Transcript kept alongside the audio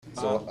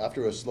So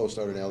after a slow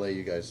start in LA,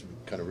 you guys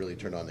kind of really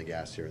turned on the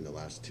gas here in the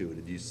last two.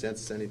 Did you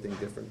sense anything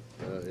different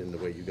in the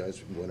way you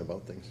guys went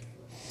about things?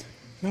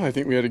 No, I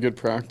think we had a good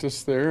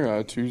practice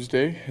there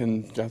Tuesday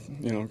and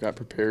got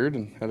prepared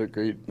and had a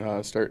great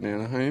start in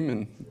Anaheim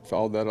and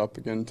followed that up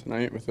again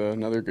tonight with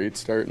another great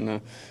start in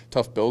a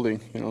tough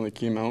building. They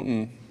came out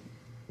and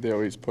they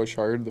always push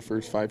hard the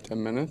first 5-10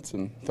 minutes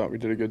and thought we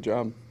did a good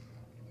job.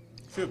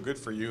 Feel good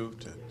for you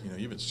to,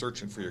 you've been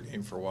searching for your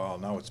game for a while.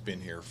 Now it's been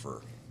here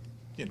for,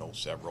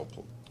 several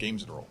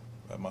games in a row.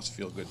 That must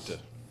feel good to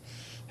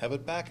have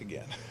it back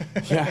again.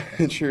 Yeah,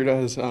 it sure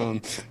does.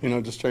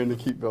 Just trying to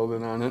keep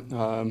building on it.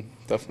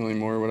 Definitely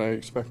more what I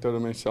expect out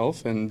of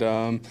myself,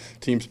 and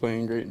team's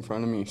playing great in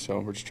front of me, so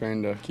we're just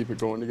trying to keep it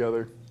going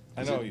together.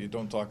 I know you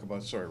don't talk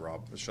about, sorry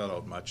Rob, the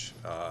shutout much,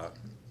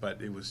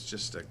 but it was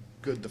just a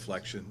good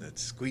deflection that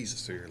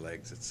squeezes through your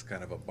legs. It's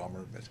kind of a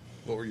bummer, but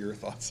what were your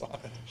thoughts on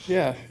it?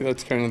 Yeah,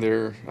 that's kind of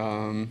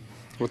their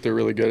what they're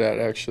really good at,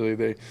 actually.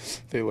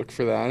 They look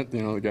for that.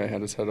 The guy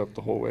had his head up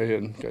the whole way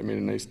and guy made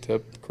a nice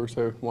tip. Of course,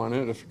 I want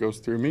it if it goes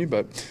through me,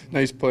 but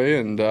nice play,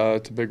 and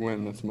it's a big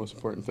win. That's the most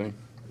important thing.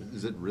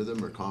 Is it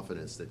rhythm or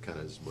confidence that kind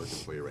of is working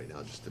for you right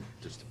now, just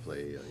to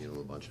play, a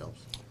bunch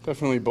helps?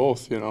 Definitely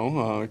both,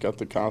 got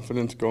the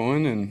confidence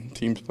going and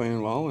team's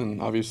playing well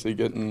and obviously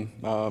getting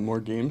more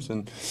games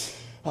and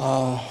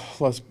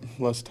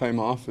less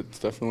time off. It's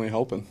definitely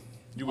helping.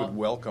 You would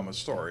welcome a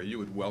story. You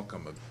would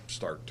welcome a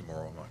start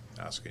tomorrow. I'm not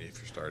asking you if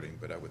you're starting,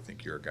 but I would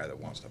think you're a guy that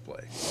wants to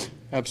play.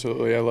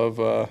 Absolutely. I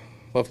love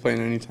playing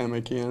anytime I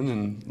can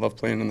and love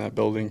playing in that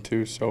building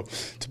too. So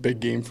it's a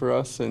big game for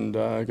us, and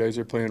guys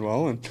are playing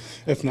well. And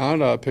if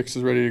not, Pix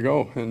is ready to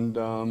go. And,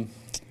 I'm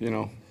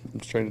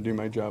just trying to do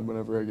my job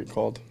whenever I get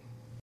called.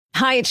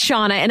 Hi, it's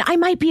Shauna, and I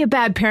might be a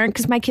bad parent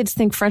because my kids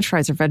think French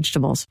fries are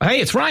vegetables. Hey,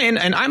 it's Ryan,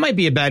 and I might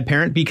be a bad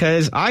parent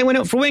because I went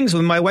out for wings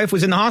when my wife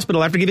was in the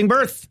hospital after giving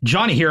birth.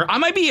 Johnny here. I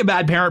might be a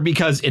bad parent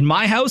because in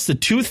my house, the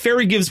tooth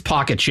fairy gives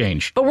pocket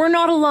change. But we're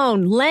not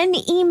alone. Len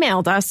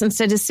emailed us and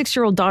said his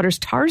 6-year-old daughter's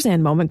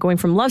Tarzan moment going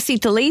from love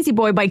seat to lazy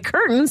boy by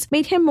curtains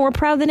made him more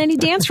proud than any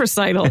dance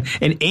recital.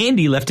 And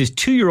Andy left his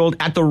 2-year-old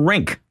at the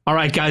rink. All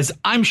right, guys,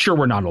 I'm sure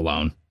we're not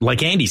alone.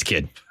 Like Andy's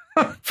kid.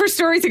 For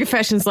stories and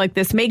confessions like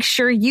this, make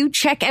sure you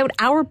check out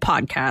our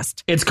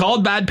podcast. It's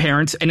called Bad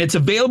Parents, and it's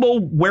available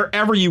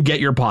wherever you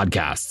get your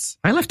podcasts.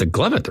 I left a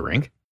glove at the rink.